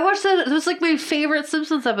thing. I watched that. It was like my favorite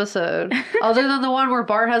Simpsons episode, other than the one where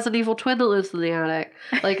Bart has an evil twin that lives in the attic.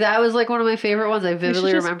 Like, that was like one of my favorite ones. I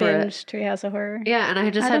vividly remember it. Treehouse of Horror. Yeah, and I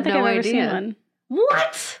just I had don't think no I've ever idea. seen one.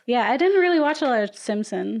 What? Yeah, I didn't really watch a lot of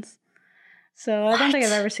Simpsons. So I don't think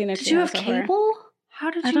I've ever seen a Did you have Treehouse of Horror. cable? How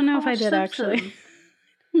did you I don't know if I watch did actually. Simpsons?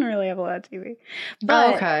 I didn't really have a lot of TV. But,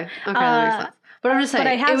 Oh, okay. Okay, that makes sense. But I'm just saying,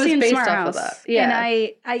 but I have it was seen based Smart off House. of that. Yeah.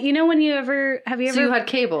 And I you know when you ever, have you ever? So you had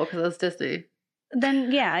cable because it was Disney.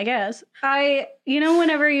 Then yeah, I guess. You know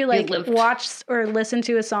whenever you like lived. watch or listen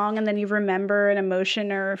to a song and then you remember an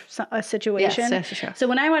emotion or a situation. Yes. So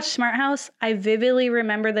when I watched Smart House, I vividly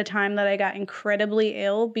remember the time that I got incredibly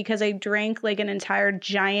ill because I drank like an entire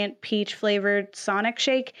giant peach flavored Sonic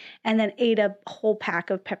shake and then ate a whole pack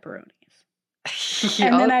of pepperonis.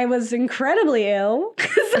 And then I was incredibly ill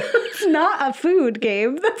because it's not a food,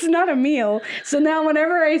 Gabe. That's not a meal. So now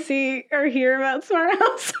whenever I see or hear about Smart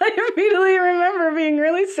House, I immediately remember being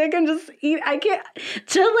really sick and just eat. I can't.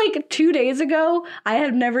 Till like 2 days ago, I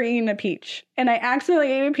had never eaten a peach. And I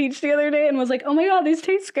accidentally ate a peach the other day and was like, oh my God, these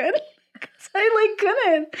taste good. Because I like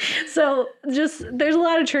couldn't. So just, there's a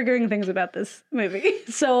lot of triggering things about this movie.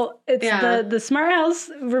 So it's the Smart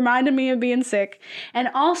House reminded me of being sick. And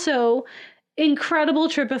also, incredible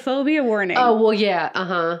trypophobia warning. Oh, well,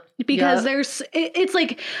 yeah. Because it's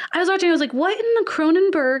like, I was watching, I was like, what in the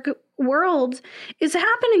Cronenberg world is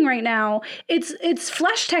happening right now? It's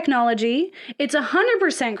flesh technology. It's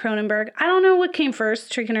 100% Cronenberg. I don't know what came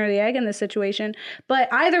first, chicken or the egg in this situation,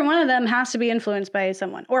 but either one of them has to be influenced by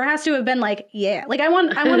someone or has to have been like, yeah. Like I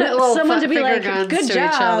want someone to be like, good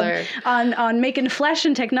job on making flesh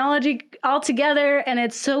and technology all together. And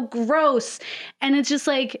it's so gross. And it's just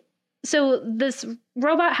like, so this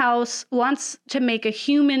robot house wants to make a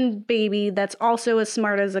human baby that's also as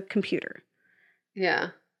smart as a computer. Yeah.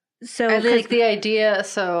 So and like the idea,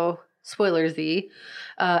 so spoilers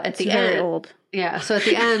at the very end. old. Yeah. So at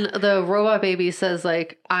the end, the robot baby says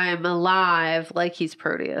like, I'm alive, like he's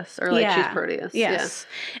Proteus or like she's Proteus. Yes.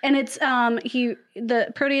 Yeah. And it's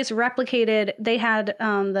the Proteus replicated, they had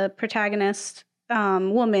the protagonist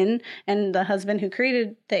woman and the husband who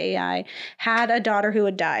created the AI had a daughter who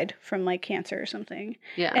had died from like cancer or something.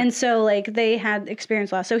 Yeah. And so like they had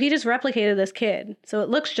experience loss. So he just replicated this kid. So it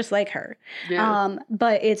looks just like her. Yeah.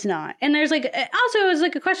 But it's not. And there's like, also it was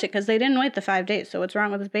like a question because they didn't wait the 5 days. So what's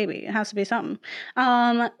wrong with this baby? It has to be something.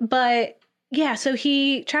 But yeah, so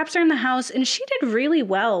he traps her in the house and she did really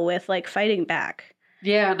well with like fighting back.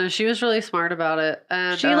 Yeah. No, she was really smart about it.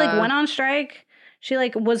 And she like went on strike. She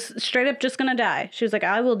like was straight up just gonna die. She was like,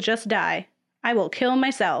 I will just die. I will kill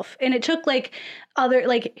myself. And it took like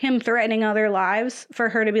him threatening other lives for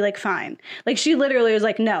her to be like, fine. Like she literally was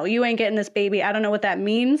like, no, you ain't getting this baby. I don't know what that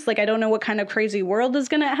means. Like, I don't know what kind of crazy world is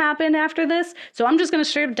going to happen after this. So I'm just going to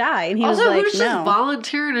straight up die. And he also, was like, who's no. just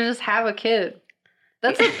volunteering to just have a kid?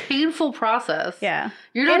 That's a painful process. Yeah.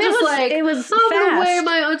 You're not and just like, it was I'm fast. going to weigh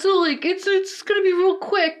my, it's like, it's going to be real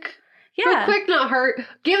quick. Yeah. Real quick, not hurt.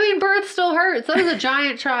 Giving birth still hurts. That is a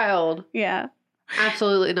giant child. Yeah.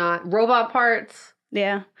 Absolutely not. Robot parts.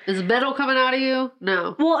 Yeah. Is metal coming out of you?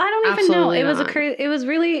 No. Well, I don't even know. Absolutely It was not. it was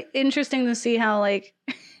really interesting to see how, like,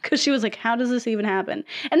 because she was like, how does this even happen?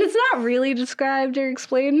 And it's not really described or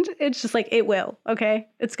explained. It's just like, it will, okay?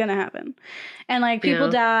 It's gonna happen. And like, people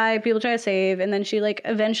die, people try to save, and then she like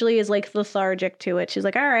eventually is like lethargic to it. She's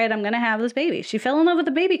like, all right, I'm gonna have this baby. She fell in love with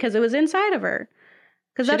the baby because it was inside of her.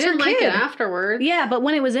 Because that's her didn't kid. like it afterwards. Yeah, but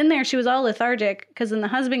when it was in there, she was all lethargic because then the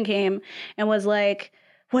husband came and was like,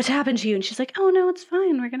 what's happened to you? And she's like, oh no, it's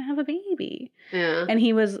fine. We're gonna have a baby. Yeah. And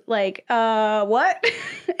he was like, what?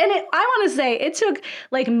 And I want to say it took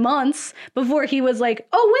like months before he was like,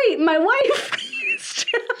 oh wait, my wife is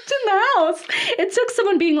trapped in the house. It took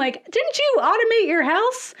someone being like, didn't you automate your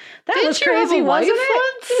house? That Didn't was you have crazy, a wife wasn't it?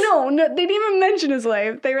 once? No, they didn't even mention his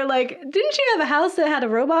wife. They were like, didn't you have a house that had a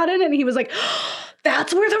robot in it? And he was like,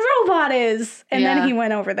 that's where the robot is. And then he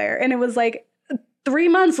went over there. And it was like 3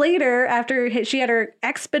 months later, after she had her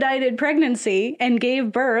expedited pregnancy and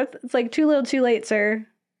gave birth, it's like too little, too late, sir.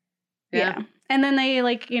 Yeah. And then they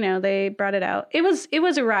like, they brought it out. It was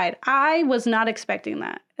a ride. I was not expecting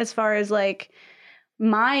that as far as like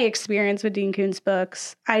my experience with Dean Koontz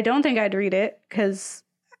books. I don't think I'd read it because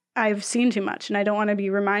I've seen too much and I don't want to be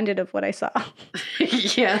reminded of what I saw.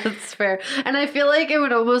 Yeah, that's fair. And I feel like it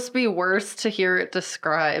would almost be worse to hear it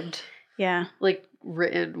described. Yeah. Like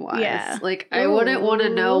written wise. Yeah. Like I wouldn't want to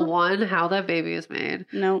know, 1, how that baby is made.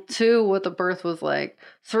 No. 2, what the birth was like.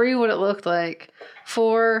 3, what it looked like.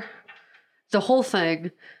 4, the whole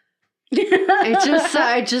thing.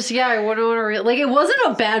 I wouldn't want to read. Like, it wasn't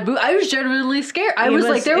a bad boot. I was genuinely scared. There was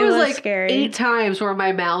like scary. 8 times where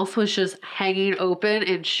my mouth was just hanging open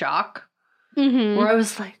in shock. Mm-hmm. Where I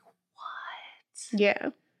was like, what? Yeah.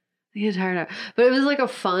 The entire time. But it was like a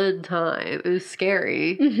fun time. It was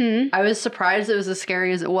scary. Mm-hmm. I was surprised it was as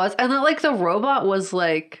scary as it was. And then, like, the robot was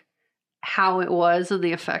like how it was and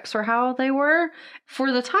the effects were how they were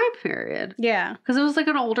for the time period. Yeah. Because it was like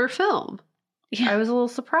an older film. Yeah. I was a little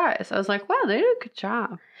surprised. I was like, wow, they did a good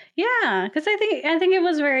job. Yeah, because I think it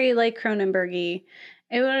was very like Cronenberg-y.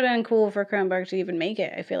 It would have been cool for Cronenberg to even make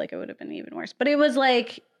it. I feel like it would have been even worse. But it was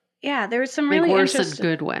like, yeah, there was some Like really worse in interesting.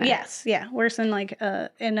 good way. Yes, yeah, worse in like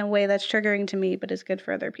in a way that's triggering to me, but is good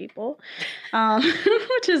for other people,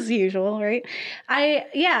 which is usual, right? I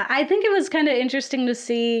think it was kind of interesting to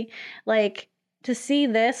see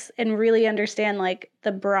this and really understand like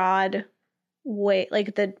the broad way,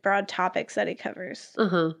 like the broad topics that he covers.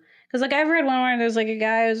 Uh-huh. Because like I've read one where there's like a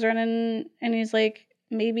guy who's running and he's like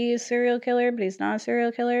maybe a serial killer, but he's not a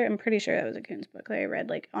serial killer. I'm pretty sure that was a Koontz book that I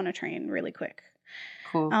read like on a train really quick.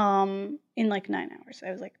 Cool. In like 9 hours.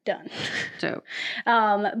 I was like done. Dope.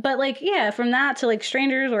 But like yeah, from that to like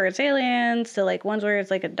Strangers where it's aliens to like ones where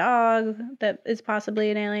it's like a dog that is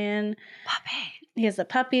possibly an alien. Puppy. He has a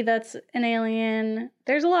puppy that's an alien.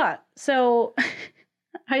 There's a lot. So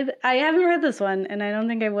I haven't read this one, and I don't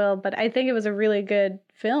think I will, but I think it was a really good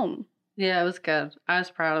film. Yeah, it was good. I was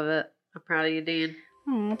proud of it. I'm proud of you, Dean.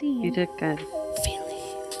 Oh, Dean. You did good. Feelings.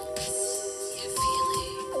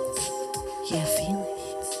 Yeah,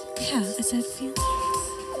 feelings. Yeah, I said feelings.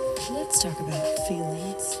 Let's talk about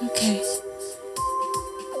feelings. Okay.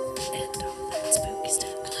 And all that spooky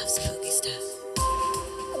stuff. I love spooky stuff.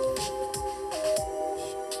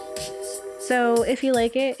 So if you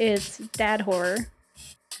like it, it's dad horror.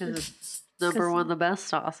 Because it's number 1, the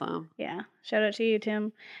best awesome. Yeah. Shout out to you,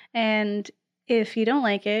 Tim. And if you don't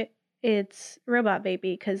like it, it's Robot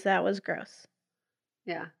Baby, because that was gross.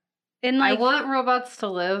 Yeah. And like, I want robots to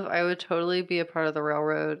live. I would totally be a part of the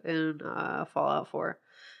railroad in Fallout 4.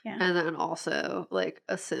 Yeah. And then also like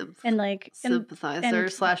a synth. and like Sympathizer and /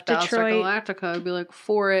 Battlestar Detroit. Galactica. I'd be like,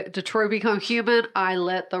 for it. Detroit become human. I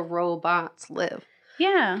let the robots live.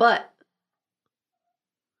 yeah. But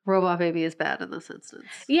Robot Baby is bad in this instance.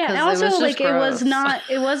 Yeah, 'Cause also, just like, gross.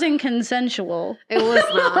 it wasn't consensual. It was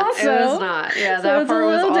not. It Also, was not. Yeah, So that it's a part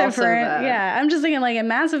was little also different. bad. Yeah, I'm just thinking, like, in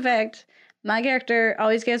Mass Effect, my character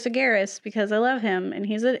always gets to Garrus because I love him, and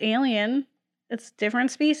he's an alien. It's different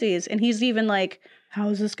species, and he's even like, how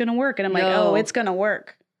is this going to work? And I'm like, No. oh, it's going to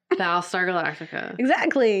work. Battlestar Galactica.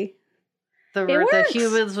 Exactly. The works.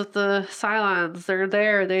 humans with the Cylons, they're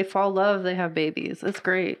there. They fall in love. They have babies. It's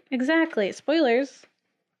great. Exactly. Spoilers.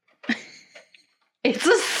 It's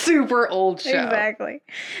a super old show. Exactly.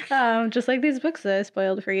 Just like these books that I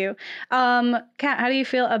spoiled for you. Kat, how do you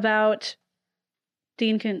feel about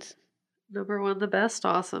Dean Koontz? Number 1, the best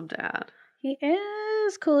awesome dad. He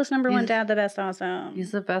is coolest number 1 He's- dad, the best awesome.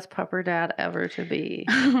 He's the best pupper dad ever to be.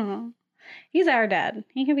 He's our dad.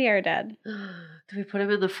 He can be our dad. Do we put him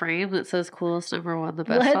in the frame that says coolest #1, the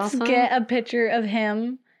best Let's also? get a picture of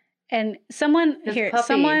him and His puppy.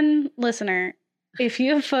 someone, listener, if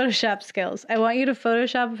you have Photoshop skills, I want you to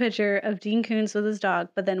Photoshop a picture of Dean Koontz with his dog,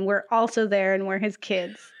 but then we're also there and we're his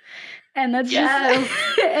kids. And that's Yes.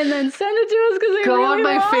 just, and then send it to us because I Go really on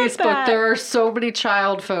my want Facebook. that. There are so many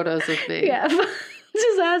child photos of me. Yeah,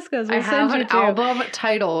 just ask us. We'll I have send an you album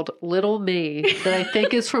titled Little Me that I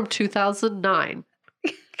think is from 2009.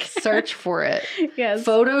 Search for it. Yes.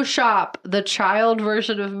 Photoshop the child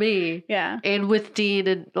version of me Yeah. and with Dean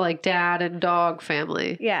and like dad and dog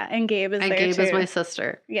family. Yeah. And Gabe is And there Gabe too. is my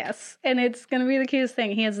sister. Yes. And it's going to be the cutest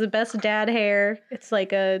thing. He has the best dad hair. It's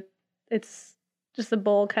like it's just a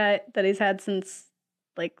bowl cut that he's had since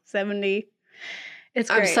like 70. It's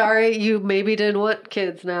great. I'm sorry you maybe didn't want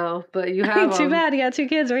kids now, but you have Too them. bad. You got 2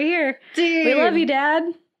 kids right here. Dean. We love you, Dad.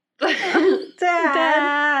 Dad.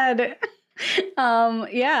 Dad.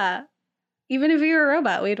 Yeah. Even if you were a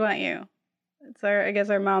robot, we'd want you. I guess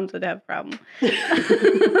our moms would have a problem.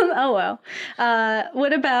 Oh well.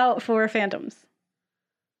 What about for Phantoms?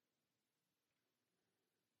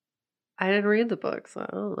 I didn't read the book, so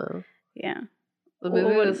I don't know. Yeah. The Well,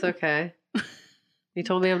 movie what- was okay. You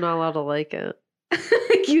told me I'm not allowed to like it.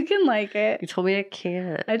 You can like You it. told me I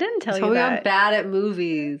can't. I didn't tell You you told me that. I'm bad at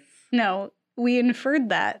movies. No, we inferred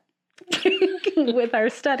that with our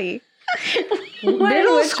study.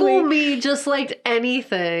 Middle Which school we- me just liked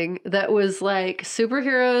anything that was like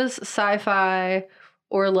superheroes, sci-fi,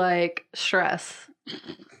 or like stress.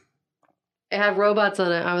 It had robots in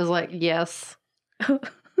it. I was like, yes. It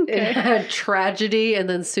Okay. had tragedy and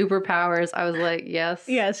then superpowers. I was like, yes.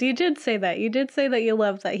 Yes, you did say that. You did say that you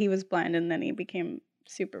loved that he was blind and then he became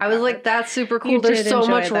super. I was like, that's super cool. You There's did so enjoy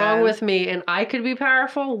much wrong that. with me and I could be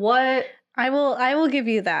powerful. What? I will give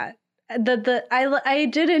you that. I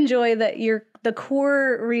did enjoy that the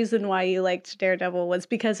core reason why you liked Daredevil was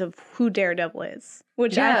because of who Daredevil is,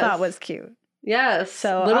 which I Yes. thought was cute. Yes.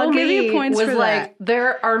 So Little I'll give you me points was for like, that.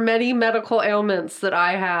 there are many medical ailments that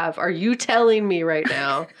I have. Are you telling me right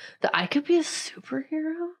now that I could be a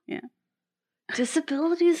superhero? Yeah.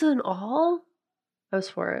 Disabilities and all? I was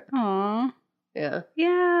for it. Aw. Yeah.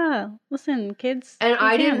 Yeah. Listen, kids. And you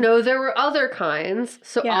I didn't can. know there were other kinds.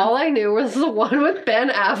 So Yeah. all I knew was the one with Ben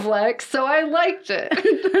Affleck. So I liked it.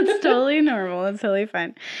 That's totally normal. It's totally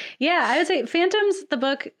fine. Yeah, I would say Phantoms, the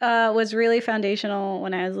book, was really foundational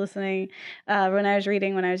when I was listening, when I was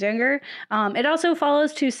reading when I was younger. It also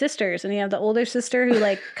follows 2 sisters, and you have the older sister who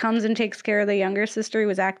like comes and takes care of the younger sister who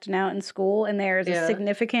was acting out in school, and there's Yeah. a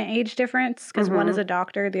significant age difference because one Mhm. is a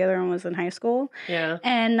doctor, the other one was in high school. Yeah.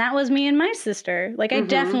 And that was me and my sister. Like, I Mhm.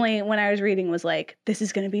 definitely, when I was reading, was like, this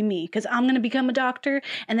is going to be me because I'm going to become a doctor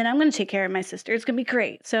and then I'm going to take care of my sister. It's going to be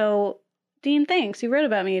great. So, Dean, thanks. You wrote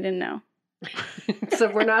about me. You didn't know.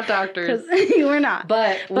 So we're not doctors. Because you were not.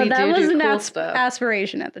 But we that do was do an cool stuff.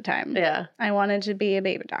 aspiration at the time. Yeah. I wanted to be a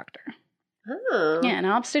baby doctor. Oh. Yeah, an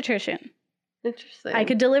obstetrician. Interesting. I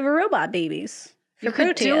could deliver robot babies. For You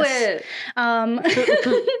could do Proteus. it.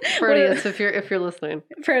 Proteus. Proteus, if you're listening.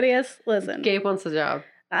 Proteus, listen. Gabe wants a job.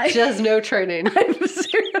 I- She has no training. I have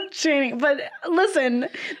zero training, but listen,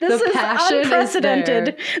 this The is passion is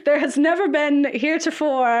unprecedented. There has never been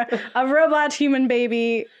heretofore a robot human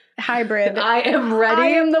baby hybrid. I am ready I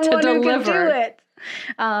am the to one deliver. who can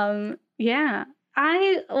do it. Yeah,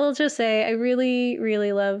 I will just say I really,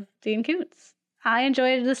 really love Dean Koontz. I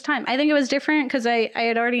enjoyed this time. I think it was different because I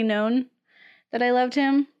had already known that I loved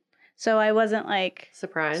him, so I wasn't like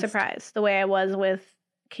surprised the way I was with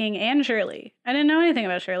King and Shirley. I didn't know anything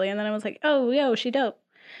about Shirley, and then I was like, oh, yo, she dope.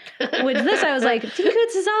 With this, I was like, Dean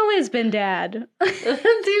Koontz has always been dad.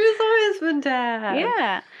 Dean's always been dad.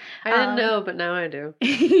 Yeah. I didn't know, but now I do.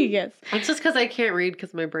 Yes. It's just because I can't read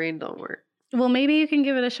because my brain don't work. Well, maybe you can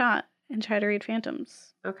give it a shot and try to read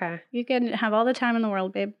Phantoms. Okay. You can have all the time in the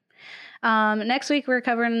world, babe. Next week, we're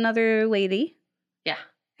covering another lady. Yeah.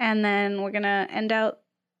 And then we're going to end out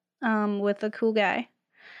with a cool guy.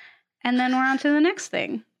 And then we're on to the next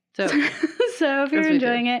thing. So So if you're As we do.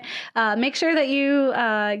 enjoying it, make sure that you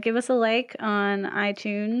give us a like on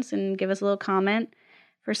iTunes and give us a little comment.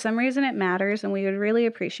 For some reason, it matters, and we would really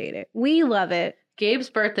appreciate it. We love it.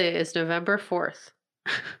 Gabe's birthday is November 4th.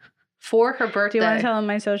 For her birthday. Do you want to tell them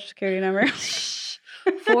my social security number?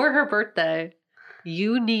 For her birthday,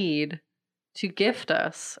 you need to gift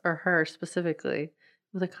us, or her specifically,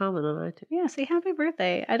 with a comment on iTunes. Yeah, say happy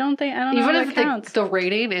birthday. I don't know Even how if that counts. the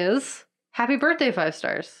rating is happy birthday 5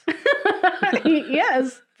 stars.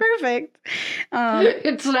 Yes, perfect.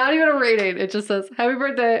 It's not even a rating. It just says happy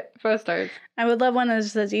birthday 5 stars. I would love one that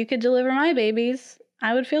just says, you could deliver my babies.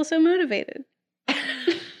 I would feel so motivated.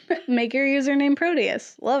 Make your username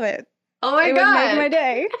Proteus. Love it. Oh my It god. would make my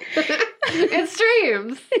day. It's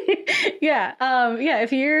dreams. Yeah. Yeah.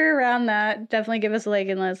 If you're around that, definitely give us a like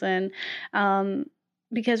and listen.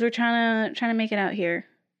 Because we're trying to make it out here.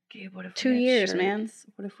 Gabe, what if 2 we had years, shirts? man.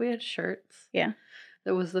 What if we had shirts? Yeah.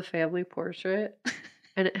 That was the family portrait,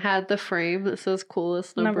 and it had the frame that says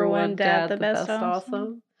 "coolest Number one, dad, the best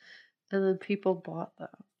awesome," and then people bought them.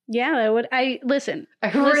 Yeah, that would. Listen. I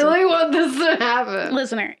really want this to happen.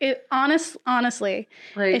 Listener, honestly,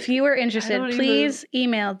 Like, if you are interested, don't please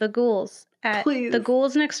email the ghouls at Please.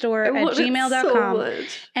 theghouls.nextdoor I at want it gmail.com. so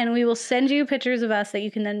much. And we will send you pictures of us that you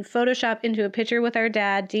can then Photoshop into a picture with our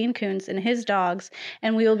dad, Dean Koontz, and his dogs.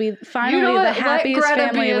 And we will be finally You know the what? happiest Let Greta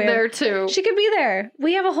family be in we ever- there too. She could be there.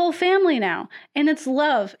 We have a whole family now. And it's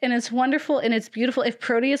love. And it's wonderful. And it's beautiful. If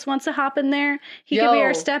Proteus wants to hop in there, he could be our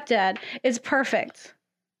Yo. stepdad. It's perfect.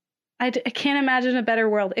 I can't imagine a better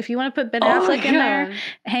world. If you want to put Ben Oh my Affleck in there, God.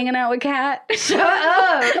 hanging out with Kat. Shut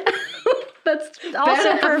up. That's also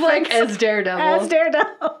Ben Affleck perfect. as Daredevil. As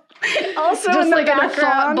Daredevil. Also Just in the like in a thought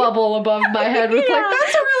background. bubble above my head with Yeah. like,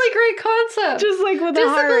 that's a really great concept. Just like with a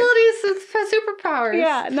heart. disabilities and superpowers.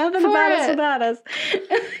 Yeah, nothing For about us it. without us.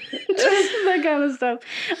 Just that kind of stuff.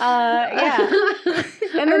 Yeah.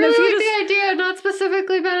 And then I if you really like just- the idea, not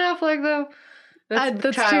specifically Ben Affleck though.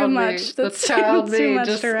 That's child too me. much. That's child too me. much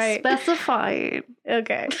Just to write. specifying.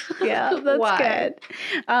 Okay. Yeah, that's Why?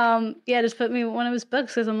 good. Yeah, just put me in one of his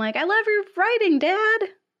books because I'm like, I love your writing, Dad.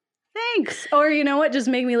 Thanks. Or you know what? Just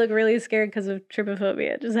make me look really scared because of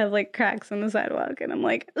trypophobia. Just have like cracks in the sidewalk, and I'm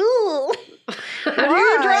like, ooh. How do you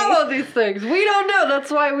Why? draw all these things? We don't know.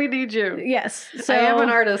 That's why we need you. Yes. So I am an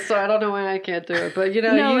artist, so I don't know why I can't do it. But you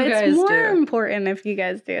know, no, you it's guys more do. important if you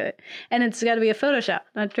guys do it, and it's got to be a Photoshop,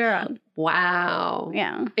 not drawn. Wow.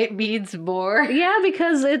 Yeah. It means more. Yeah,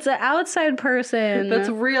 because it's an outside person. That's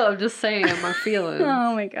real. I'm just saying my feelings.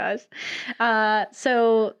 Oh my gosh.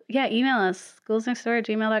 So yeah, email us,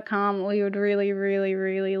 ghoulsnextdoor@gmail.com. We would really, really,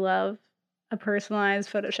 really love a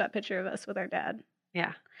personalized Photoshop picture of us with our dad.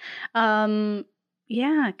 Yeah.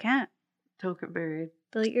 Yeah, Kat, Don't get married.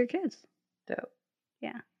 delete your kids. Dope.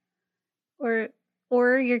 Yeah.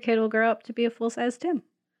 Or your kid will grow up to be a full-size Tim.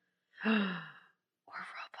 Or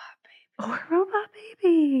robot baby. Or Robot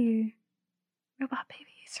Baby. Robot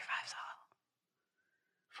Baby survives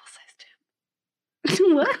Full size Tim.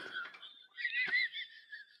 all. What?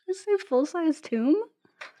 Did you say full-size tomb?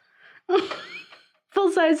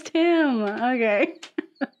 Full-size Tim. Okay.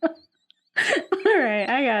 All right,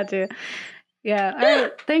 I got you. Yeah. All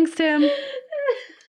right. Thanks, Tim.